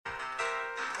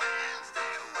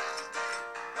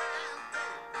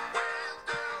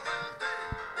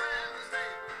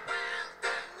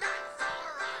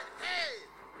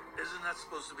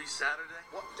to be Saturday?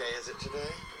 What day is it today?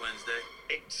 Wednesday.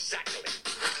 Exactly.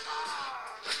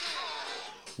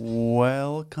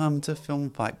 Welcome to Film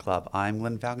Fight Club. I'm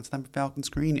Glenn Falcon, from Falcon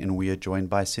Screen, and we are joined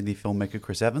by Sydney filmmaker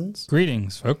Chris Evans.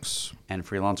 Greetings, folks. And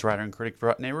freelance writer and critic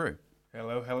Virat Nehru.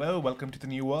 Hello, hello. Welcome to the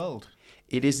new world.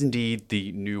 It is indeed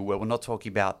the new world. We're not talking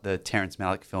about the Terrence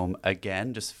Malick film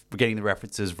again, just getting the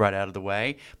references right out of the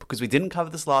way, because we didn't cover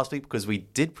this last week because we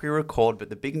did pre-record, but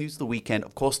the big news of the weekend,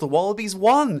 of course, the Wallabies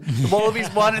won. The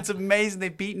Wallabies won. It's amazing. They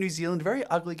beat New Zealand. Very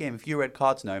ugly game. If you read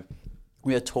cards, know.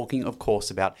 We are talking, of course,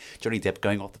 about Johnny Depp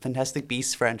going off the Fantastic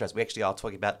Beasts franchise. We actually are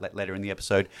talking about that later in the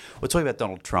episode. We're talking about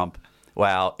Donald Trump.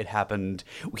 Wow, it happened.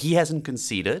 He hasn't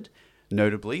conceded,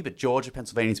 notably, but Georgia,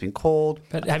 Pennsylvania's been called.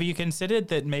 But have you considered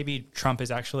that maybe Trump is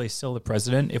actually still the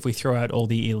president if we throw out all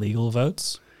the illegal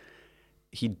votes?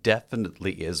 He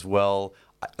definitely is. Well,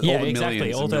 Yeah, all the exactly.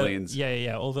 millions All and the millions.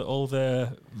 yeah. All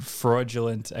the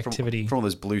fraudulent activity. From all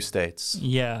those blue states.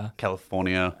 Yeah.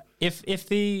 California. If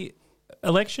the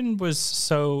election was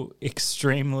so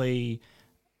extremely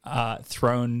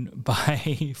thrown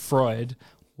by fraud,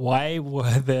 why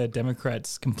were the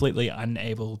Democrats completely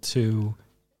unable to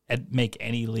make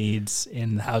any leads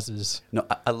in the houses? No,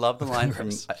 I love the line from,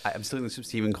 Congress. I'm still listening to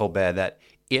Stephen Colbert, that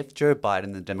if Joe Biden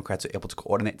and the Democrats are able to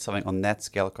coordinate something on that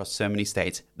scale across so many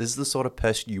states, this is the sort of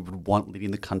person you would want leading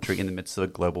the country in the midst of a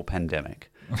global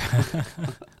pandemic.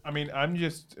 I mean, I'm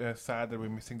just sad that we're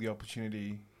missing the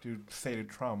opportunity to say to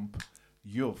Trump,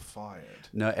 "You're fired."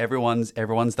 No, everyone's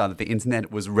done it. The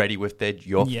internet was ready with their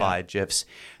 "you're fired" gifs.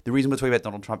 The reason we're talking about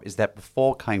Donald Trump is that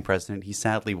before becoming president, he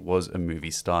sadly was a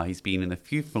movie star. He's been in a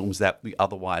few films that we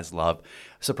otherwise love.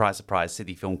 Surprise, surprise,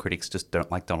 city film critics just don't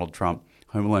like Donald Trump.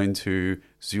 Home Alone 2,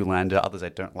 Zoolander, others I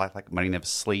don't like Money Never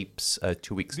Sleeps,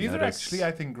 2 Weeks These Notice. are actually,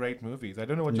 I think, great movies. I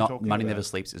don't know what you're Not talking Money about. Never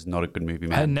Sleeps is not a good movie, I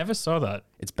man. never saw that.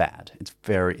 It's bad. It's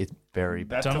very bad.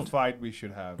 That's Donald- a fight we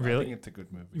should have. Really? I think it's a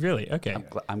good movie. Really? Okay.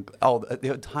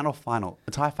 The entire final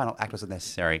act wasn't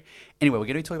necessary. Anyway, we're going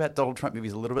to be talking about Donald Trump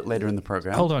movies a little bit later in the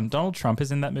program. Hold on. Donald Trump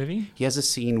is in that movie? He has a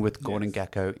scene with Gordon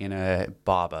Gekko in a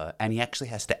barber, and he actually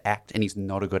has to act, and he's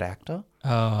not a good actor.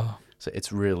 Oh. So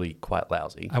it's really quite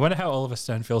lousy. I wonder how Oliver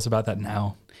Stone feels about that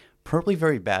now. Probably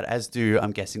very bad, as do, I'm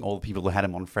guessing, all the people who had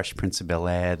him on Fresh Prince of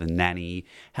Bel-Air, The Nanny.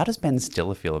 How does Ben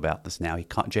Stiller feel about this now? They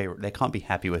can't be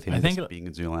happy with him being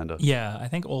a Zoolander. Yeah, I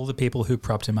think all the people who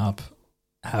propped him up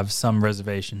have some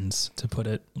reservations, to put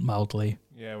it mildly.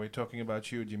 Yeah, we're talking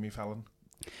about you, Jimmy Fallon.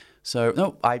 So,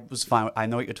 no, I was fine. I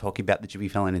know what you're talking about. The Jimmy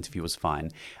Fallon interview was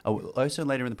fine. Also,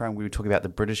 later in the program, we were talking about the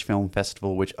British Film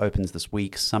Festival, which opens this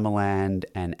week, Summerland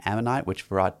and Ammonite, which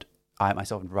I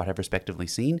myself and Virat have respectively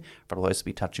seen. But I'll also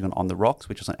be touching on The Rocks,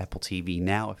 which is on Apple TV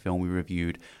now, a film we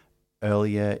reviewed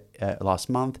earlier last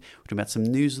month. We're talking about some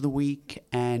news of the week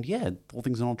and, yeah, all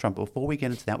things Donald Trump. But before we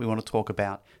get into that, we want to talk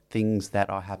about things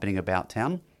that are happening about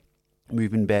town.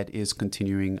 Move in Bed is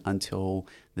continuing until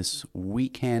this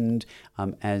weekend,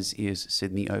 as is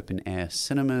Sydney Open Air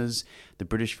Cinemas. The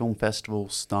British Film Festival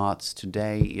starts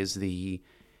today. It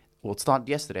started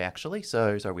yesterday, actually.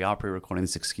 So we are pre-recording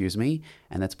this, excuse me.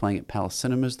 And that's playing at Palace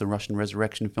Cinemas. The Russian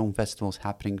Resurrection Film Festival is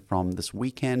happening from this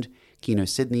weekend. Kino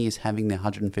Sydney is having their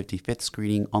 155th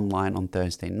screening online on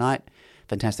Thursday night.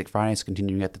 Fantastic Friday is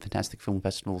continuing at the Fantastic Film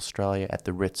Festival Australia at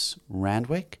the Ritz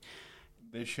Randwick.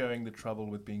 They're showing the trouble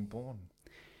with being born.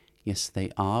 Yes,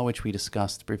 they are, which we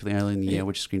discussed briefly earlier in the year,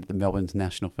 which screened at the Melbourne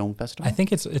International Film Festival. I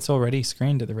think it's already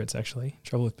screened at the Ritz, actually.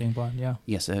 Trouble with Being Blind, yeah.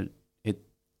 Yes, it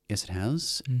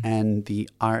has. And the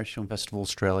Irish Film Festival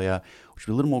Australia, which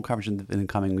will be a little more coverage in the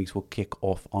coming weeks, will kick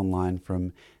off online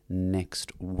from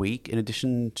next week. In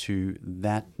addition to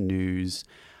that news,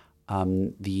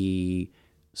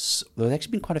 there's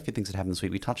actually been quite a few things that happened this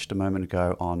week. We touched a moment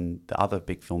ago on the other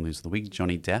big film news of the week,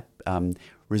 Johnny Depp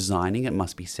resigning. It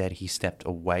must be said he stepped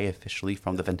away officially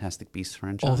from the Fantastic Beasts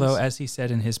franchise. Although, as he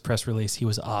said in his press release, he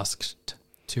was asked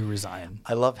to resign.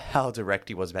 I love how direct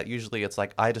he was about it. Usually it's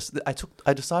like, I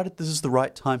decided this is the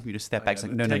right time for you to step back. It's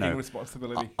like, no. Taking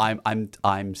responsibility.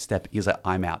 I'm stepping. He's like,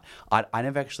 I'm out. I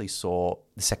never actually saw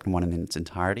the second one in its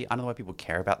entirety. I don't know why people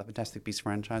care about the Fantastic Beasts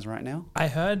franchise right now. I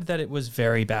heard that it was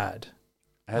very bad.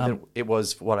 I heard that it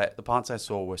was the parts I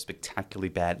saw were spectacularly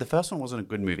bad. The first one wasn't a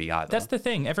good movie either. That's the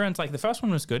thing. Everyone's like, the first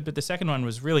one was good, but the second one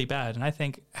was really bad. And I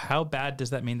think, how bad does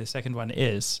that mean the second one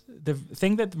is? The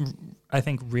thing that I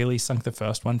think really sunk the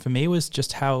first one for me was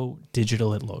just how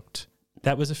digital it looked.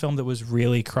 That was a film that was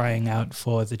really crying out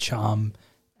for the charm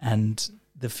and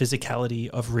the physicality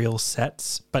of real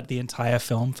sets, but the entire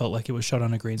film felt like it was shot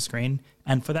on a green screen.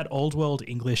 And for that old world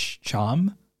English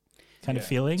charm kind of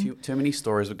feeling. Too many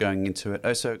stories were going into it.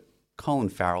 Oh, so Colin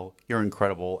Farrell, you're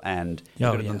incredible, and you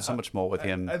Oh, could have yeah. done so much more with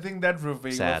him. I think that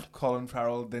reveal Sad. of Colin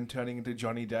Farrell then turning into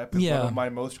Johnny Depp is Yeah. one of my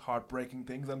most heartbreaking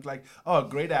things. I'm like, oh,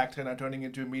 great actor now turning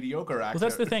into a mediocre actor. Well,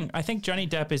 that's the thing. I think Johnny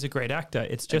Depp is a great actor.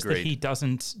 It's just that Agreed. he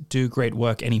doesn't do great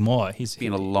work anymore. It's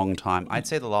been a long time. I'd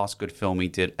say the last good film he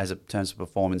did, as a terms of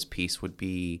performance piece, would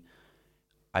be.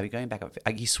 I'd be going back up.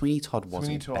 Sweeney Todd wasn't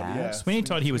Sweeney Todd, bad. yeah. Sweeney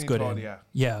Todd, he was Sweeney good Todd, in. yeah.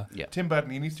 Yeah, Yeah. Tim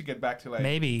Burton, he needs to get back to like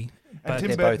maybe. and But Tim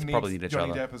They Burton both probably needs need each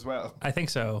Johnny other. Depp as well. I think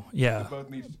so. Yeah. They both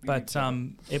need But each other.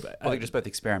 Well, they just both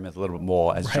experiment a little bit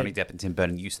more, as Right. Johnny Depp and Tim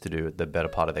Burton used to do at the better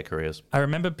part of their careers. I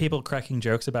remember people cracking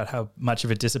jokes about how much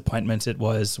of a disappointment it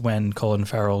was when Colin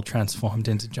Farrell transformed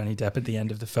into Johnny Depp at the end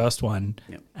of the first one.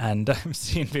 Yep. And I've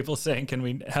seen people saying, can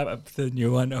we have the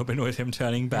new one open with him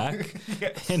turning back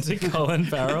into Colin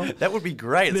Farrell? That would be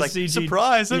great. It's The like, CG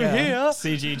surprise, I'm yeah, here.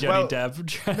 CG Johnny Well,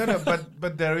 Depp. No,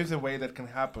 but there is a way that can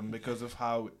happen because of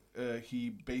how he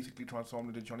basically transformed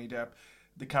into Johnny Depp.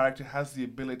 The character has the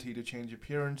ability to change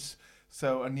appearance,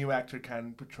 so a new actor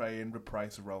can portray and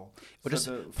reprise a role. But so just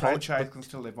the franchise can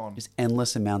still live on. Just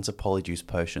endless amounts of polyjuice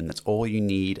potion. That's all you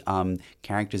need.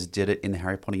 Characters did it in the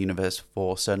Harry Potter universe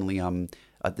for certainly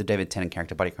the David Tennant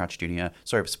character, Buddy Crouch Jr.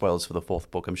 Sorry for spoilers for the fourth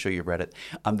book. I'm sure you've read it.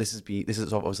 This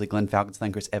is obviously Glenn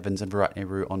Falkenstein, Chris Evans, and Virat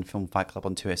Nehru on Film Fight Club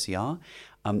on 2SER.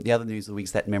 The other news of the week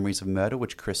is that Memories of Murder,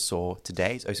 which Chris saw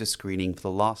today, is also screening for the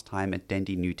last time at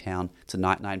Dendy Newtown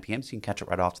tonight, 9 p.m. So you can catch it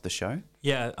right after the show.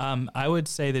 Yeah, I would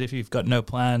say that if you've got no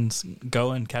plans,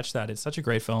 go and catch that. It's such a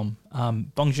great film.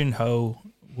 Bong Joon-ho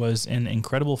was in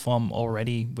incredible form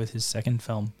already with his second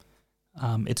film.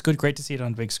 It's great to see it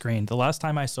on big screen. The last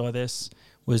time I saw this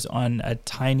was on a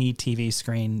tiny TV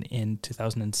screen in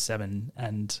 2007,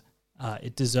 and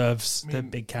it deserves the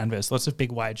big canvas. Lots of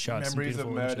big wide shots. and Memories of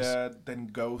beautiful images. Murder, then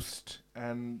Ghost,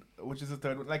 and which is the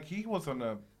third one? Like he was on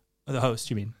a. Oh, the host,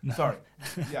 you mean? No. Sorry,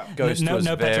 yeah. Ghost no, was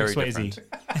no very Patrick Swayze.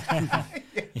 different.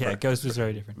 Yeah, Ghost was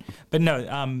very different. But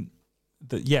no,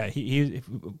 he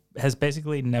has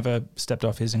basically never stepped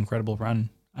off his incredible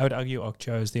run. I would argue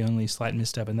Okcho is the only slight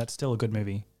misstep, and that's still a good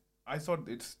movie. I thought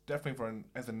it's definitely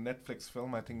as a Netflix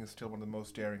film. I think it's still one of the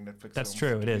most daring Netflix. That's films true,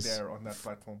 to it be is. there on that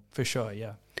platform. For sure,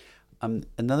 yeah.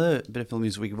 Another bit of film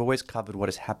news. We've always covered what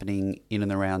is happening in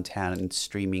and around town and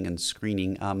streaming and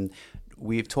screening.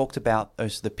 We've talked about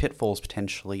the pitfalls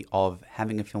potentially of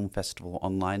having a film festival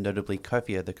online. Notably,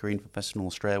 KOFIA, the Korean Film Festival in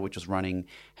Australia, which was running,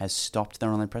 has stopped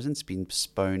their online presence, been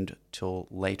postponed till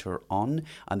later on.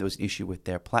 And there was an issue with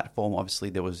their platform. Obviously,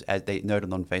 there was, as they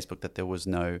noted on Facebook, that there was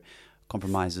no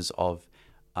compromises of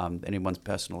anyone's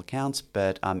personal accounts.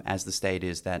 But as the state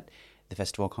is that the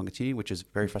festival can't continue, which is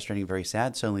very frustrating, very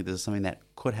sad. Certainly, there's something that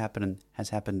could happen and has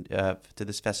happened to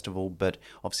this festival, but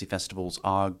obviously festivals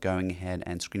are going ahead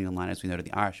and screening online. As we know, to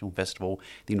the Irish Film Festival,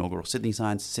 the inaugural Sydney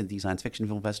Science Fiction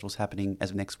Film Festival is happening as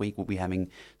of next week. We'll be having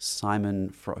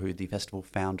Simon, who the festival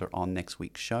founder, on next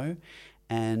week's show.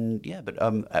 And yeah, but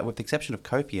with the exception of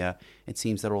KOFIA, it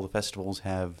seems that all the festivals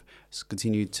have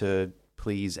continued to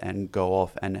please and go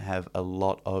off and have a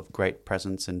lot of great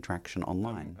presence and traction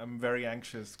online. I'm very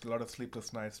anxious. A lot of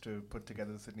sleepless nights to put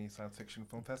together the Sydney Science Fiction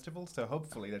Film Festival. So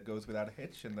hopefully that goes without a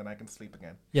hitch, and then I can sleep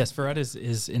again. Yes, Farad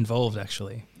is involved,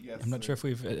 actually. Yes, I'm not sure if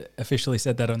we've officially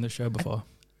said that on the show before.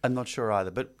 I'm not sure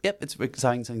either, but yep, it's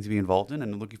exciting something to be involved in,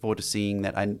 and I'm looking forward to seeing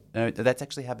that. I know that's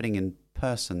actually happening in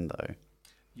person, though.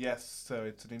 Yes, so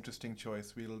it's an interesting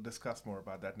choice. We'll discuss more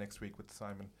about that next week with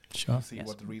Simon. Sure. To see Yes.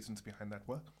 what the reasons behind that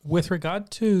were. With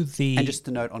regard to the... And just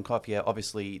to note on KOFIA,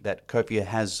 obviously that KOFIA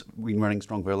has been running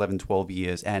strong for 11, 12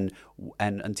 years, and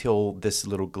until this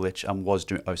little glitch was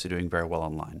also doing very well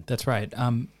online. That's right.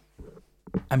 I'm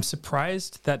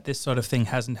surprised that this sort of thing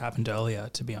hasn't happened earlier,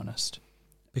 to be honest.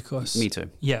 Because... Me too.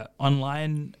 Yeah,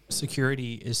 online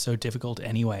security is so difficult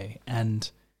anyway,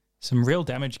 and some real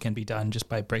damage can be done just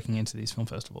by breaking into these film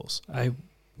festivals. I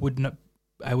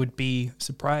would be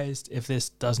surprised if this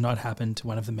does not happen to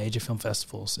one of the major film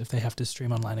festivals, if they have to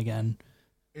stream online again.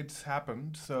 It's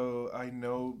happened. So I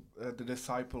know The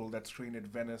Disciple that screened at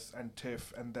Venice and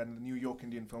TIFF, and then the New York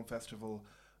Indian Film Festival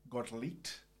got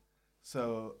leaked.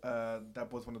 So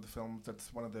that was one of the films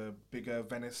that's one of the bigger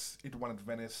Venice. It won at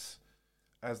Venice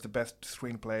as the best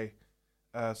screenplay.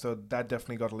 So that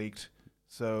definitely got leaked.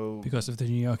 So Because of the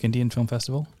New York Indian Film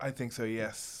Festival? I think so,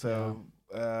 yes. So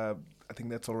I think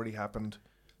that's already happened.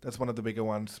 That's one of the bigger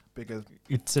ones.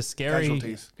 It's a scary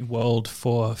Casualties. world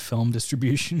for film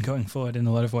distribution going forward in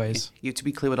a lot of ways. Yeah, to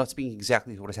be clear, we're not speaking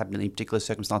exactly what has happened in any particular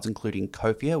circumstance, including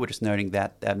KOFIA. We're just noting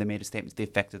that they made a statement to the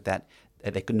effect of that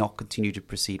they could not continue to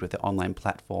proceed with their online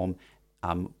platform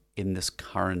in this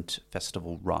current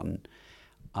festival run.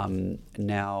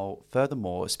 Now,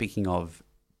 furthermore, speaking of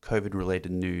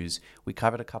COVID-related news. We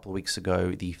covered a couple of weeks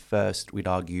ago the first, we'd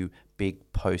argue,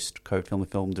 big post-COVID film, a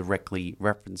film directly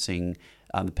referencing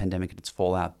the pandemic and its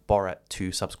fallout, Borat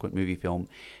 2 subsequent movie film.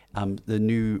 The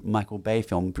new Michael Bay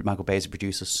film, Michael Bay's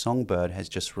producer, Songbird, has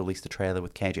just released a trailer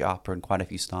with KJ Apa and quite a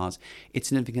few stars. It's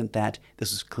significant that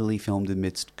this was clearly filmed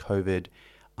amidst COVID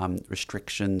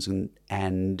restrictions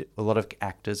and a lot of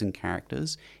actors and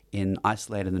characters in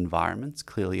isolated environments,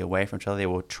 clearly away from each other. They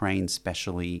were trained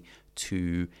specially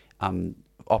to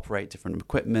operate different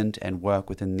equipment and work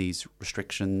within these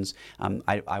restrictions.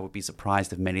 I would be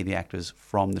surprised if many of the actors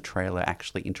from the trailer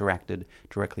actually interacted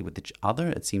directly with each other.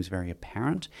 It seems very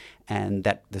apparent. And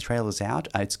that the trailer's out.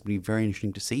 It's going to be very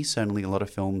interesting to see. Certainly a lot of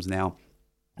films now,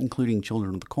 including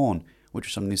Children of the Corn, which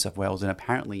is from New South Wales and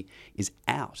apparently is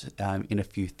out in a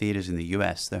few theatres in the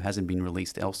US, though hasn't been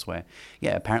released elsewhere.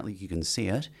 Yeah, apparently you can see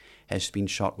it. Has been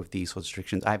shot with these sorts of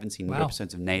restrictions. I haven't seen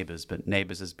episodes of Neighbours, but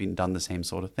Neighbours has been done the same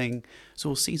sort of thing. So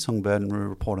we'll see Songbird and we'll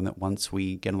report on that once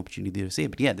we get an opportunity to see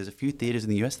it. But yeah, there's a few theatres in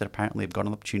the US that apparently have got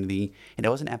an opportunity, and it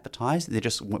wasn't advertised.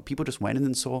 People just went in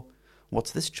and saw,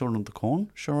 what's this, Children of the Corn?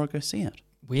 Sure, I'll go see it.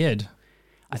 Weird.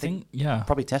 I think yeah.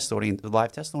 Probably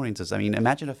live test audiences. I mean,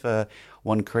 imagine if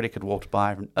one critic had walked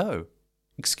by and,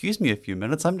 excuse me a few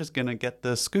minutes, I'm just going to get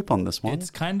the scoop on this one. It's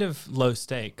kind of low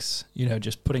stakes,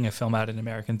 just putting a film out in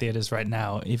American theaters right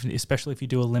now, especially if you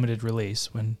do a limited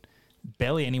release when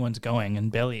barely anyone's going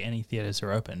and barely any theaters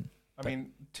are open. I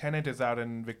mean, Tenet is out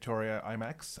in Victoria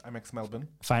IMAX Melbourne.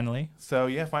 Finally. So,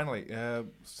 yeah, finally.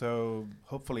 So,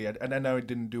 hopefully, and I know it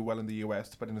didn't do well in the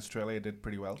US, but in Australia it did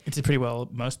pretty well. It did pretty well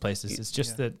most places. It's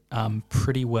just that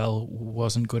pretty well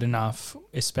wasn't good enough,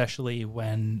 especially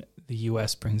when the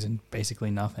US brings in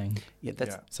basically nothing. Yeah,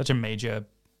 that's such a major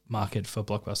market for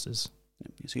blockbusters.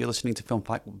 So you're listening to Film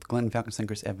Fight with Glenn Falkenstein,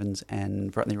 Chris Evans,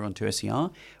 and Vertney Ron to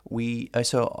SCR.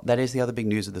 So that is the other big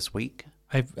news of this week.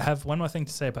 I have one more thing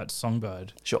to say about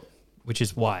Songbird. Sure. Which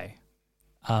is why.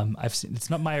 I've seen, it's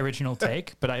not my original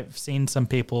take, but I've seen some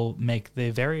people make the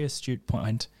very astute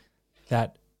point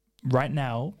that right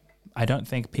now, I don't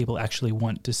think people actually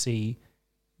want to see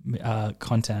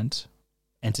content,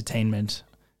 entertainment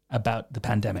about the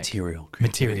pandemic.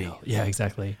 Material. Yeah,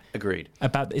 exactly. Agreed.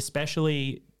 About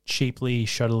especially cheaply,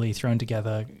 shoddily thrown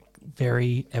together,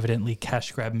 very evidently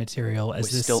cash grab material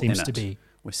as this seems to be.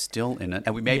 We're still in it,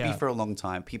 and we may be for a long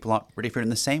time. People aren't ready for it in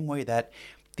the same way that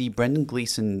the Brendan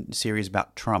Gleeson series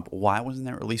about Trump, why wasn't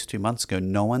that released 2 months ago?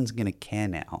 No one's going to care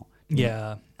now.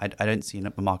 Yeah. I don't see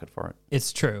a market for it.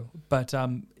 It's true. But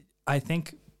I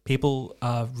think people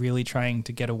are really trying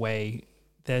to get away.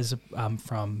 There's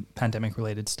from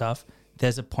pandemic-related stuff.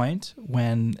 There's a point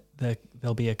when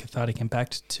there'll be a cathartic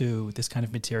impact to this kind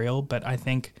of material, but I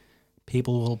think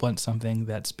people will want something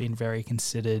that's been very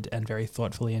considered and very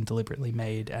thoughtfully and deliberately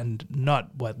made, and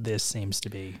not what this seems to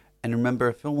be. And remember,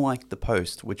 a film like The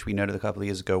Post, which we noted a couple of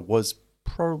years ago, was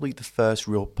probably the first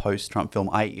real post-Trump film.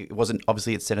 It wasn't,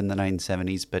 obviously it's set in the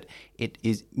 1970s, but it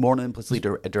is more than implicitly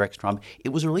directs Trump. It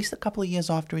was released a couple of years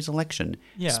after his election.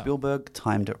 Yeah. Spielberg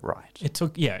timed it right. It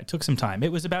took some time.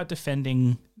 It was about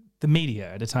defending the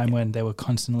media at a time when they were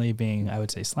constantly being, I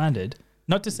would say, slandered.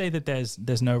 Not to say that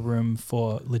there's no room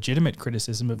for legitimate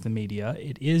criticism of the media.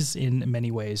 It is in many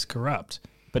ways corrupt,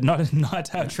 but not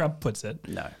how Trump puts it.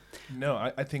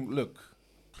 No, I think, look,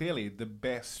 clearly the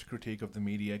best critique of the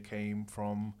media came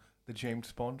from the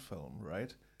James Bond film,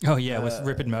 right? Oh, yeah, with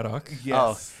Rupert Murdoch.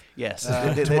 Yes. Oh,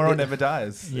 yes. Tomorrow Never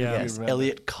Dies. Yeah. Yes,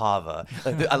 Elliot Carver.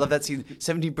 I love that scene.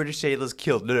 17 British sailors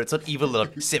killed. No, it's not evil.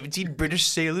 17 British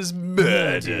sailors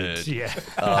murdered. Yeah.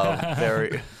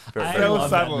 Very I love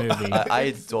subtle. that movie. I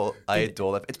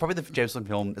adore that. It's probably the James Bond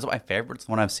film. It's my favorite. It's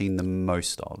the one I've seen the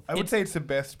most of. I would say it's the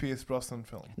best Pierce Brosnan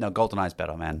film. No, GoldenEye's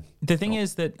better, man. The thing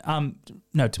is that,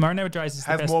 Tomorrow Never Dies is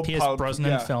the best Pierce pulp,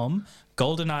 Brosnan film.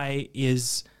 GoldenEye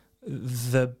is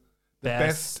the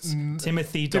best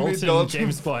Timothy Dalton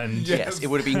James Bond. Yes, it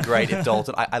would have been great if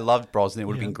Dalton... I loved Brosnan. It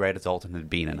would have been great if Dalton had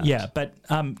been in it. Yeah, but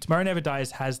Tomorrow Never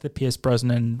Dies has the Pierce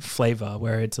Brosnan flavor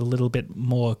where it's a little bit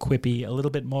more quippy, a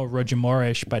little bit more Roger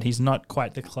Moore-ish, but he's not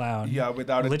quite the clown. Yeah,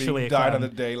 without literally it being died on the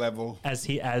day level.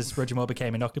 As Roger Moore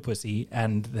became an Octopussy,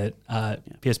 and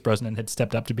that Pierce Brosnan had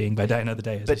stepped up to being by Die Another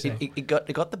Day, as but you say. It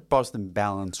got the Brosnan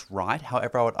balance right.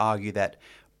 However, I would argue that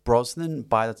Brosnan,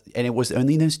 and it was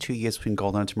only in those 2 years between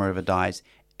GoldenEye and Tomorrow Never Dies,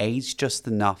 aged just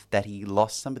enough that he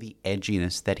lost some of the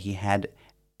edginess that he had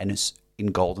in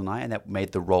GoldenEye, and that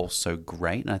made the role so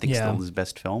great, and I think still his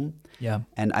best film. Yeah.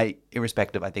 And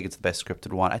irrespective, I think it's the best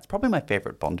scripted one. It's probably my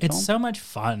favorite Bond film. It's so much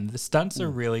fun. The stunts are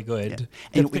really good.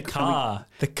 Yeah. The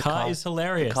car is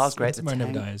hilarious. The car's great. Tomorrow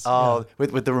Never Dies. Oh,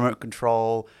 with the remote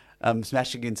control.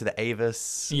 smashing into the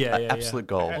Avis. Yeah, yeah, absolute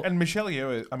goal. And Michelle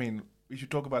Yeoh, I mean, we should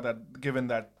talk about that, given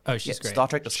that Oh, she's great. Star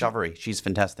Trek Discovery. She's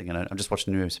fantastic in it. I'm just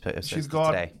watching the new episode she's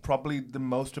got today. probably the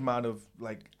most amount of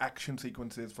like action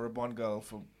sequences for a Bond girl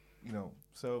for, you know,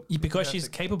 so. Because she's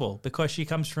fantastic. capable, because she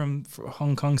comes from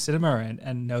Hong Kong cinema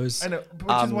and knows. I know,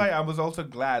 which is why I was also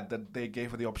glad that they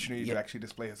gave her the opportunity to actually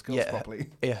display her skills properly.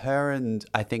 Yeah, her and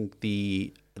I think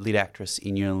the lead actress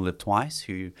in You Only Live Twice,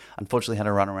 who unfortunately had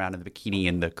to run around in the bikini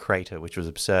in the crater, which was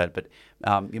absurd. But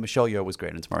Michelle Yeoh was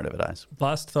great in Tomorrow Never Dies.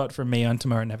 Last thought from me on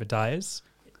Tomorrow Never Dies.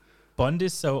 Bond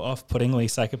is so off-puttingly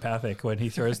psychopathic when he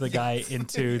throws the guy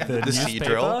into the newspaper.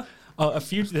 drill. Oh,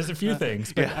 there's a few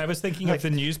things, but I was thinking of the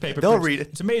newspaper. They'll prints. read it.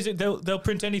 It's amazing. They'll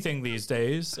print anything these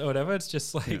days or whatever. It's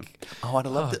just like, Oh, and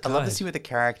I love to God. see with the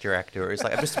character actor. It's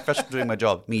like, I'm just professional doing my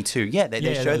job. Me too. Yeah, they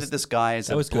Yeah, show that that this guy is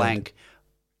that a was good. blank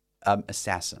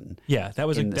assassin. yeah, that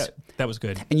was In this- that was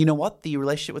good. And you know what? The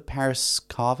relationship with Paris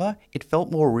Carver, it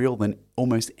felt more real than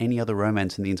almost any other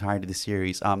romance in the entirety of the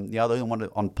series. The other one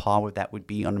on par with that would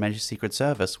be on Majesty's Secret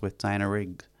Service with Diana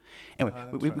Rigg. Anyway,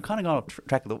 we kind of got off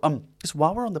track of the... just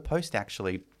while we're on the post,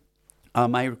 actually,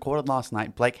 I recorded last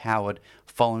night Blake Howard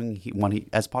as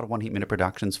part of One Heat Minute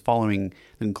Productions, following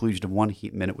the conclusion of One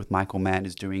Heat Minute with Michael Mann,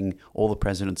 is doing All the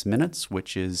President's Minutes,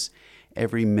 which is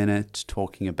every minute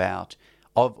talking about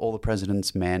of all the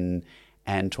President's men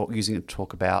and using it to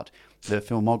talk about the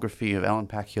filmography of Alan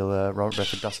Pakula, Robert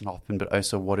Redford, Dustin Hoffman, but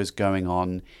also what is going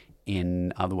on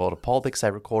in the world of politics. I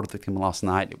recorded with him last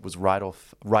night. It was right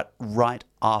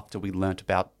after we learnt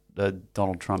about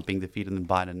Donald Trump being defeated and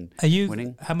Biden Are you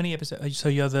winning. How many episodes? So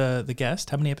you're the guest.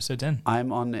 How many episodes in?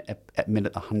 I'm on at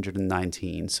minute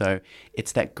 119. So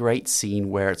it's that great scene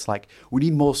where it's like, we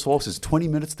need more sources, 20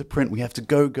 minutes to print, we have to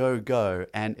go.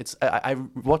 And it's I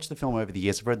watched the film over the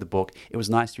years, I've read the book. It was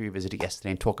nice to revisit it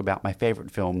yesterday and talk about my favorite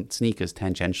film, Sneakers,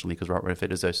 tangentially, because Robert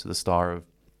Redford is also the star of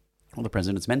All the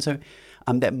President's Men. So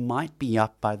that might be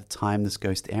up by the time this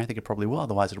goes to air. I think it probably will.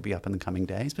 Otherwise, it'll be up in the coming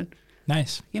days. But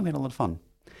Nice. yeah, we had a lot of fun.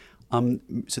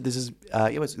 So this is,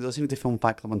 I was listening to Film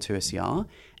Fight Club on 2SER,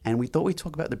 and we thought we'd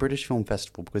talk about the British Film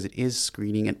Festival because it is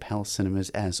screening at Palace Cinemas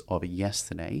as of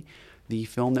yesterday. The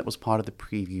film that was part of the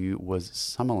preview was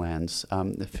Summerlands,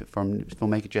 from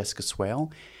filmmaker Jessica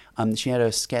Swale. She had a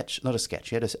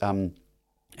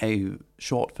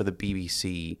short for the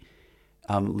BBC,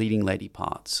 leading lady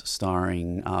parts,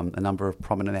 starring a number of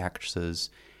prominent actresses,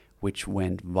 which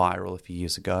went viral a few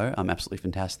years ago. Absolutely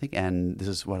fantastic. And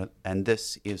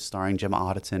this is starring Gemma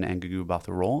Arterton and Gugu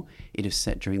Mbatha-Raw. It is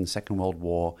set during the Second World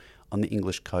War on the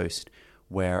English coast,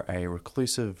 where a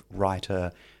reclusive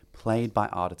writer played by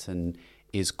Arterton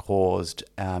is caused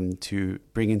to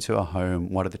bring into a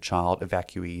home one of the child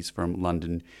evacuees from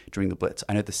London during the Blitz.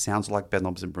 I know this sounds like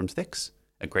Bedknobs and Broomsticks,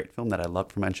 a great film that I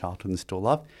loved from my childhood and still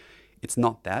love. It's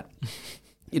not that.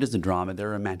 It is a drama. There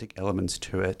are romantic elements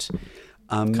to it.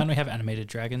 Can't we have animated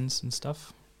dragons and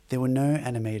stuff? There were no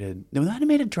animated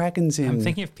dragons in... I'm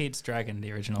thinking of Pete's Dragon,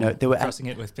 the original. No, they were crossing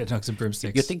it with Bedknobs and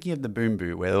Broomsticks. You're thinking of the Boom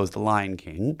Boo, where there was the Lion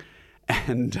King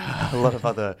and a lot of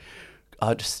other...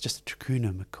 just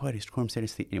Trikuna, McCoy, Quorum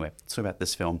Status. Anyway, let's talk about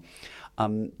this film.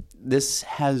 This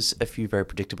has a few very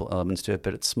predictable elements to it,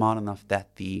 but it's smart enough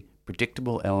that the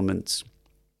predictable elements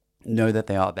know that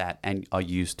they are that and are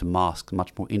used to mask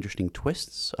much more interesting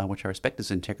twists, which I respect as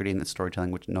integrity in the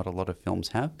storytelling, which not a lot of films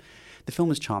have. The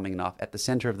film is charming enough. At the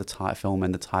center of the film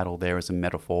and the title there is a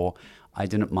metaphor. I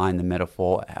didn't mind the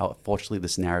metaphor. Fortunately,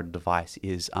 this narrative device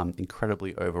is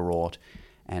incredibly overwrought,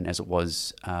 and as it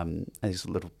was, it's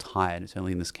a little tired,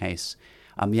 certainly in this case.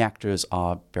 The actors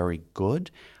are very good.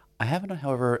 I have,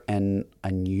 however, an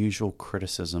unusual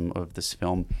criticism of this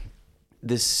film.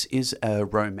 This is a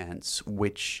romance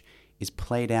which is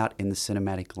played out in the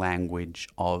cinematic language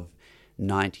of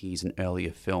 90s and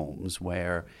earlier films,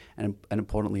 where, and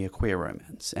importantly, a queer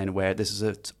romance, and where this is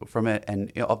of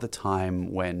the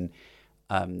time when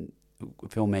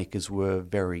filmmakers were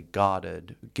very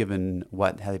guarded, given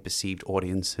how they perceived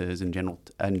audiences in general,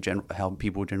 how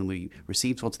people generally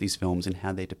received sorts of these films and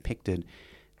how they depicted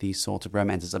these sorts of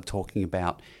romances. I'm talking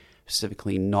about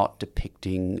specifically not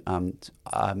depicting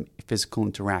physical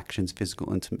interactions,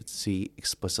 physical intimacy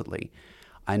explicitly.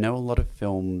 I know a lot of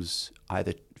films,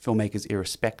 either filmmakers,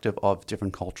 irrespective of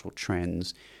different cultural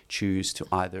trends, choose to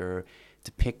either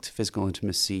depict physical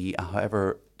intimacy,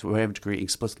 however, to whatever degree,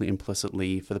 explicitly,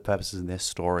 implicitly, for the purposes of their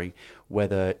story,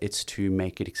 whether it's to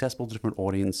make it accessible to different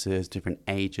audiences, different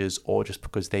ages, or just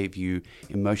because they view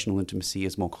emotional intimacy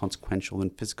as more consequential than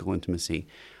physical intimacy.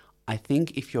 I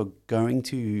think if you're going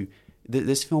to...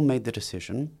 This film made the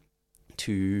decision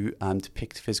to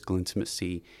depict physical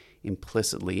intimacy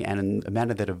implicitly and in a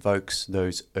manner that evokes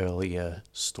those earlier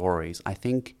stories. I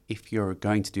think if you're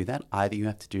going to do that, either you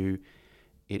have to do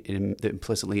it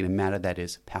implicitly in a manner that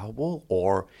is palpable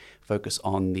or focus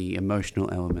on the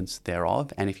emotional elements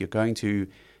thereof. And if you're going to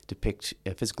depict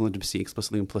physical intimacy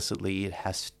explicitly, implicitly, it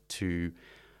has to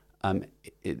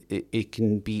it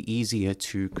can be easier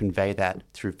to convey that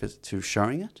through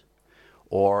showing it,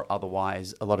 or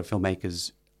otherwise a lot of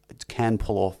filmmakers can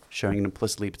pull off showing it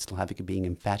implicitly but still having it being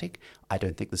emphatic. I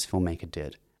don't think this filmmaker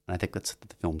did, and I think that's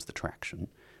the film's detraction.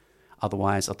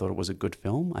 Otherwise, I thought it was a good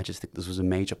film. I just think this was a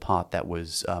major part that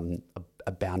was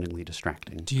aboundingly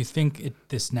distracting. Do you think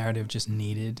this narrative just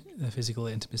needed the physical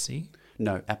intimacy?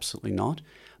 No, absolutely not.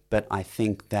 But I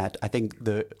think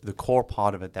the core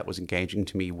part of it that was engaging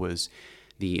to me was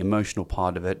the emotional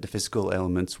part of it. The physical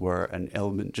elements were an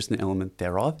element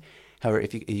thereof. However,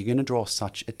 if you're going to draw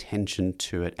such attention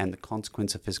to it and the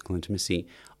consequence of physical intimacy,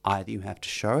 either you have to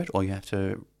show it or you have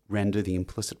to render the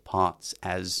implicit parts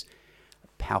as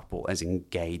palpable, as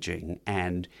engaging.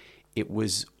 And it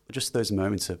was just those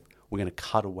moments of, we're going to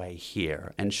cut away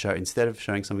here and show, instead of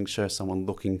showing something, show someone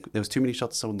looking. There was too many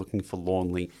shots of someone looking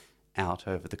forlornly out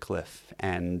over the cliff,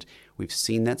 and we've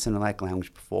seen that cinematic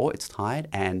language before. It's tired,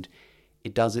 and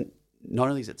it doesn't. Not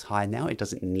only is it tired now, it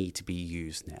doesn't need to be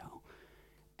used now.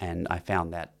 And I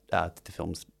found that the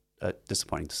film's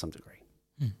disappointing to some degree.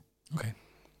 Okay.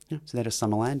 Yeah, so that is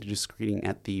Summerland. It is screening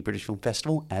at the British Film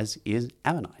Festival, as is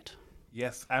Ammonite.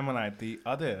 Yes, Ammonite, the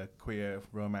other queer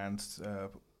romance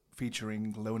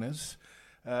featuring loners.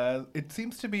 It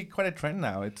seems to be quite a trend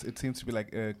now. It seems to be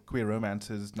like queer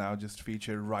romances now just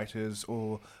feature writers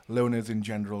or loners in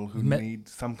general who need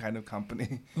some kind of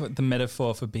company. The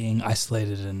metaphor for being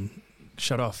isolated and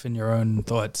shut off in your own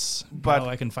thoughts. But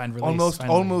I can find release.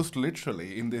 Almost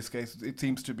literally in this case, it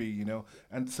seems to be, you know.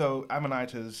 And so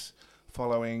Ammonite is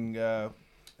following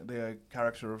the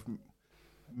character of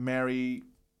Mary.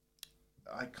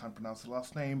 I can't pronounce the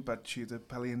last name, but she's a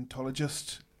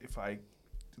paleontologist. If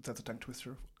that's a tongue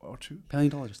twister or two.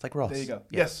 Paleontologist like Ross. There you go.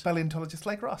 Yes, paleontologist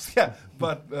like Ross. Yeah,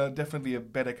 but definitely a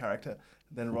better character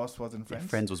than Ross was in Friends. Yeah,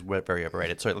 Friends was very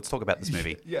overrated. So let's talk about this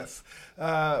movie. Yes.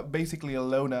 Basically a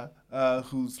loner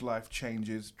whose life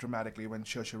changes dramatically when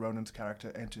Saoirse Ronan's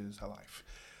character enters her life.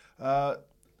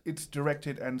 It's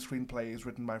directed and screenplay is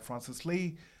written by Francis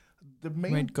Lee.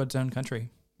 Made God's Own Country.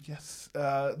 Yes.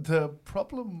 The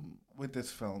problem with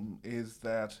this film is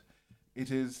that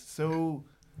it is so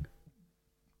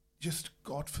just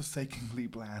godforsakenly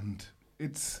bland.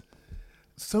 It's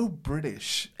so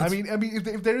British. I mean,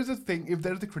 if there is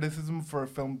a criticism for a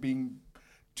film being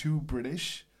too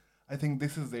British, I think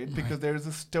this is it, because there is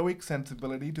a stoic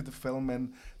sensibility to the film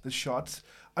and the shots.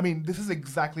 I mean, this is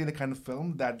exactly the kind of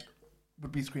film that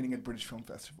would be screening at British Film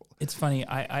Festival. It's funny.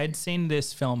 I'd seen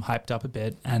this film hyped up a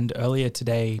bit, and earlier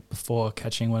today, before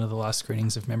catching one of the last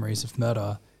screenings of Memories of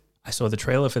Murder, I saw the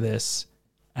trailer for this,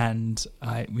 and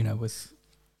with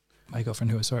my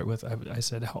girlfriend who I saw it with, I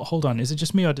said, hold on, is it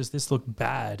just me or does this look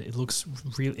bad? It looks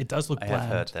real. It does look bland. I have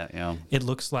heard that, yeah. It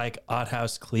looks like art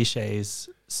house cliches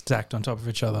stacked on top of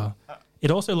each other.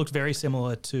 It also looked very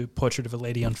similar to Portrait of a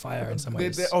Lady on Fire in some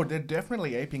ways. They're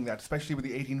definitely aping that, especially with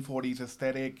the 1840s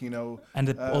aesthetic,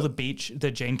 And all the beach,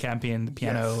 the Jane Campion, the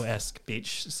piano-esque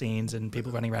beach scenes and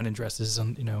people running around in dresses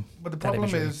and, But the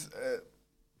problem is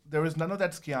there is none of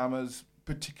that Sciamma's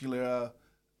particular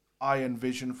eye and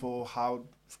vision for how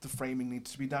the framing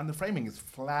needs to be done. The framing is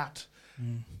flat.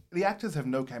 The actors have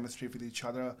no chemistry with each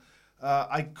other.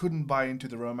 I couldn't buy into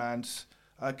the romance.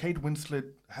 Kate Winslet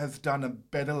has done a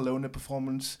better loner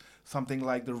performance, something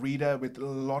like The Reader, with a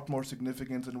lot more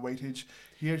significance and weightage.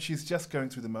 Here, she's just going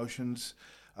through the motions.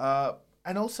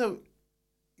 And also,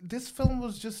 this film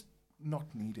was just not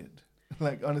needed.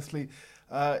 Honestly,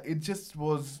 it just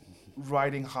was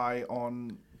riding high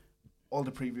on all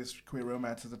the previous queer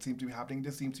romances that seem to be happening.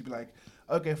 This seems to be like,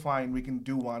 okay, fine, we can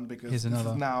do one because this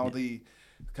is now the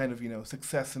kind of,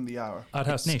 success in the hour. Art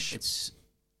house niche.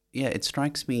 It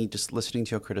strikes me just listening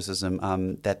to your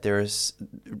criticism that there is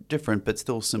different but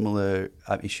still similar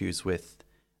issues with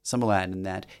Summerland, in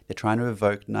that they're trying to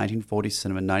evoke 1940s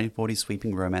cinema, 1940s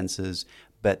sweeping romances,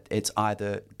 but it's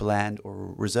either bland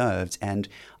or reserved. And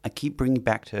I keep bringing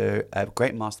back to a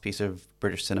great masterpiece of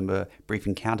British cinema, Brief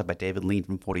Encounter by David Lean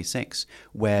from 1946,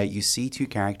 where you see two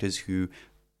characters who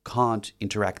can't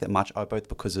interact that much, both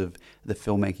because of the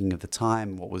filmmaking of the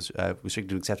time, what was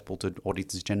restricted and acceptable to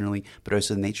audiences generally, but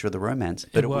also the nature of the romance.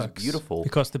 But it was beautiful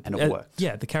because it worked.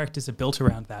 Yeah, the characters are built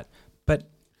around that. But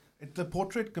the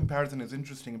portrait comparison is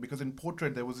interesting because in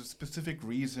Portrait there was a specific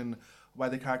reason why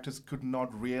the characters could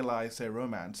not realize their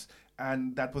romance,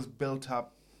 and that was built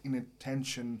up in a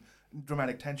tension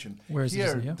dramatic tension. Whereas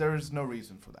here, this- yeah. there is no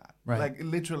reason for that. Right. Like, it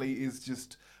literally is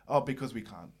just, because we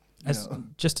can't. As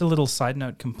just a little side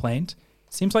note complaint,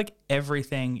 it seems like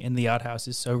everything in the art house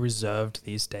is so reserved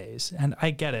these days. And I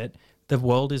get it. The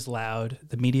world is loud.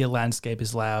 The media landscape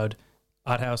is loud.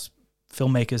 Art house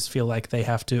filmmakers feel like they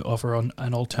have to offer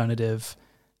an alternative.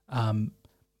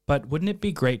 But wouldn't it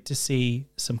be great to see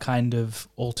some kind of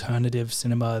alternative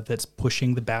cinema that's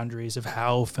pushing the boundaries of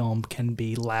how film can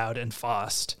be loud and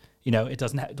fast? You know, it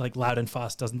doesn't like loud and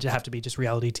fast doesn't have to be just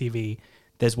reality TV.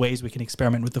 There's ways we can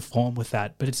experiment with the form with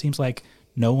that, but it seems like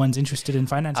no one's interested in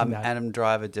financing that. Adam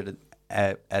Driver did it,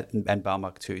 and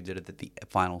Balmach too did it at the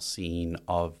final scene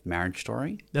of Marriage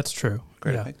Story. That's true.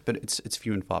 Great Yeah. effect, but it's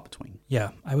few and far between.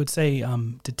 Yeah, I would say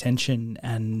Detention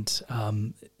and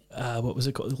what was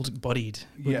it called? Bodied.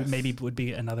 Yes. Maybe would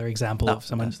be another example of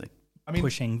someone Fantastic. I mean,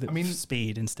 pushing the I mean,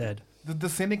 speed instead. The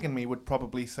cynic in me would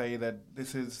probably say that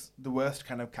this is the worst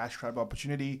kind of cash grab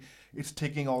opportunity. It's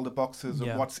ticking all the boxes of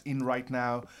Yeah. what's in right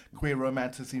now. Queer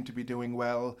romances seem to be doing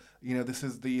well. You know, this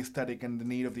is the aesthetic and the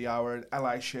need of the hour.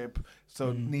 Allyship. So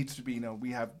it needs to be,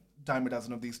 we have dime a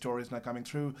dozen of these stories now coming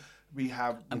through. We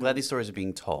have... I'm glad these stories are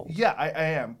being told. Yeah, I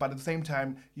am. But at the same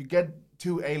time, you get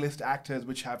two A-list actors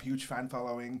which have huge fan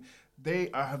following.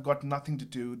 They have got nothing to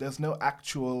do. There's no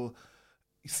actual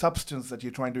substance that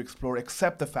you're trying to explore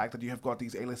except the fact that you have got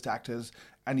these A-list actors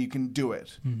and you can do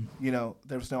it.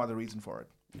 There's no other reason for it.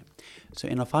 So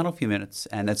in our final few minutes,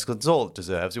 and it's all it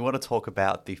deserves, we want to talk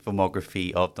about the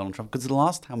filmography of Donald Trump, because the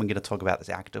last time we're going to talk about this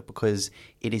actor, because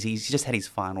he's just had his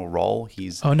final role.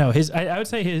 Oh no, I would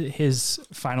say his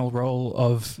final role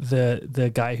of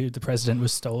the guy who the president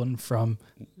was stolen from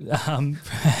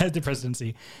the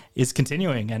presidency is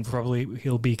continuing, and probably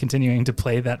he'll be continuing to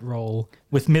play that role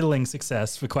with middling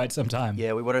success for quite some time.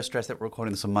 Yeah, we want to stress that we're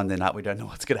recording this on Monday night. We don't know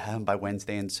what's going to happen by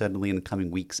Wednesday, and certainly in the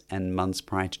coming weeks and months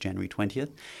prior to January 20th.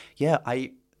 Yeah,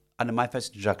 under my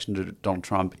first introduction to Donald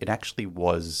Trump, it actually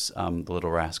was The Little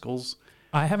Rascals.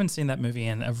 I haven't seen that movie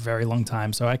in a very long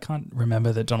time, so I can't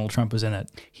remember that Donald Trump was in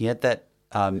it. He had that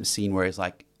scene where he's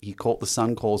like, the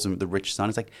son calls him the rich son.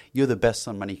 It's like, you're the best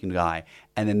son money can buy.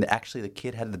 And then the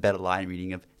kid had the better line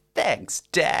reading of, thanks,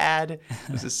 Dad.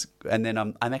 And then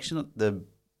I'm actually not the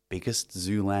biggest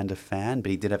Zoolander fan,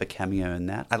 but he did have a cameo in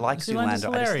that. I like Zoolander's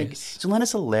Zoolander. hilarious.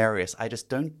 Zoolander's hilarious. I just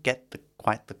don't get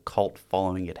quite the cult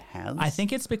following it has. I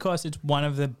think it's because it's one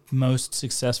of the most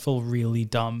successful really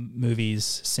dumb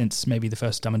movies since maybe the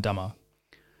first Dumb and Dumber.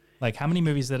 Like, how many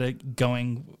movies that are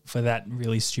going for that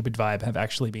really stupid vibe have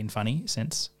actually been funny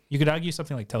since? You could argue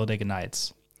something like Talladega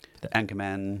Nights.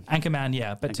 Anchorman,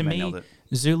 yeah. But to Anchorman me, nailed it.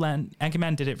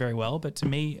 Anchorman did it very well. But to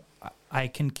me, I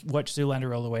can watch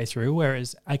Zoolander all the way through.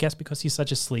 Whereas I guess because he's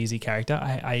such a sleazy character,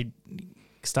 I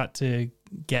start to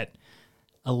get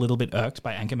a little bit irked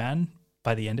by Anchorman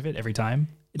by the end of it every time.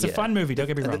 It's a fun movie, don't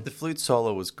get me wrong. The flute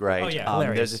solo was great. Oh, yeah,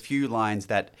 hilarious. There's a few lines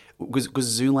that... Because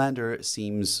Zoolander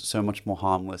seems so much more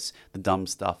harmless. The dumb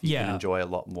stuff you can enjoy a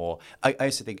lot more. I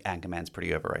also think Anchorman's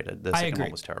pretty overrated. The second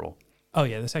one was terrible. Oh,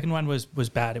 yeah, the second one was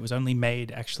bad. It was only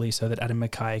made, actually, so that Adam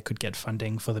McKay could get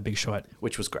funding for The Big Short.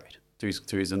 Which was great, to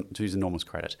his enormous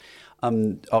credit.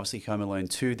 Obviously, Home Alone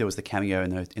 2, there was the cameo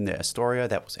in the Astoria.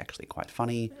 That was actually quite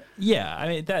funny. Yeah, I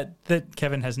mean, that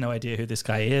Kevin has no idea who this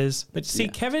guy is. But see,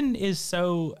 Kevin is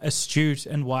so astute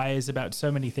and wise about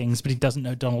so many things, but he doesn't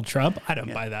know Donald Trump. I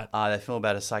don't buy that.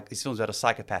 These films about a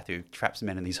psychopath who traps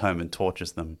men in his home and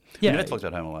tortures them. Yeah. We never talked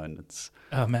about Home Alone.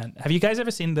 Oh, man. Have you guys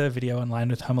ever seen the video online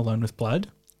with Home Alone with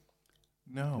Blood?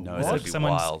 No. No, It's that'd like be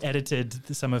someone's wild.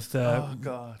 edited some of the Oh,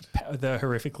 God. the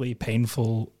horrifically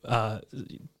painful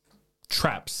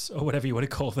traps or whatever you want to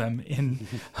call them in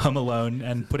Home Alone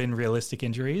and put in realistic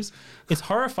injuries. It's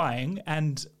horrifying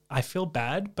and I feel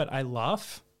bad, but I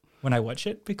laugh when I watch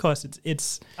it because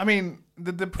it's I mean,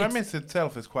 the premise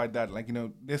itself is quite that. Like,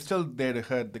 they're still there to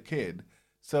hurt the kid.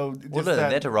 So just Well, they're that,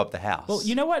 there to rob the house. well,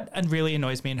 you know what really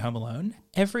annoys me in Home Alone?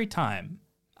 Every time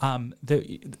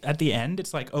at the end,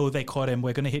 it's like, oh, they caught him.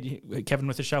 We're going to hit Kevin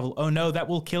with a shovel. Oh, no, that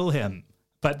will kill him.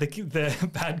 But the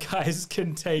bad guys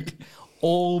can take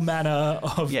all manner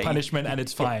of punishment and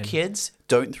it's fine. Kids,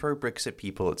 don't throw bricks at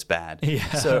people. It's bad.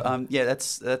 Yeah. So,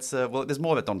 that's well, there's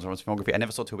more about Donald Trump's filmography. I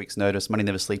never saw 2 Weeks' Notice. Money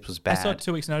Never Sleeps was I bad. saw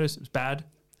 2 Weeks' Notice. It was bad.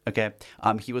 Okay.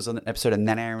 He was on an episode of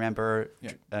Then I Remember.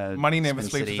 Money Never Spin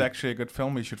Sleeps City. is actually a good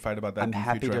film. We should fight about that. I'm in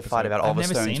happy future to fight episodes. about Oliver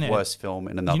never Stone's seen it. worst film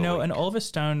in another week. An Oliver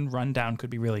Stone rundown could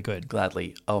be really good.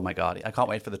 Gladly. Oh my God. I can't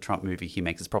wait for the Trump movie he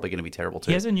makes. It's probably going to be terrible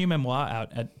too. He has a new memoir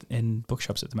out in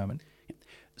bookshops at the moment.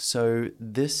 So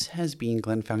this has been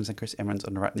Glenn Falcons and Chris Emmons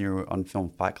on Right Now on Film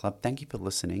Fight Club. Thank you for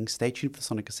listening. Stay tuned for The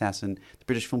Sonic Assassin, the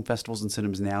British Film Festivals and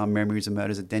Cinemas now, and Memories of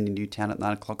Murders at Dendy Newtown at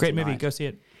 9 o'clock Great tonight. movie. Go see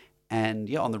it. And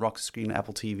yeah, on the Rock screen,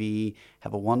 Apple TV.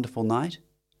 Have a wonderful night.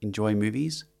 Enjoy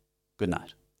movies. Good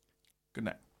night. Good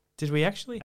night. Did we actually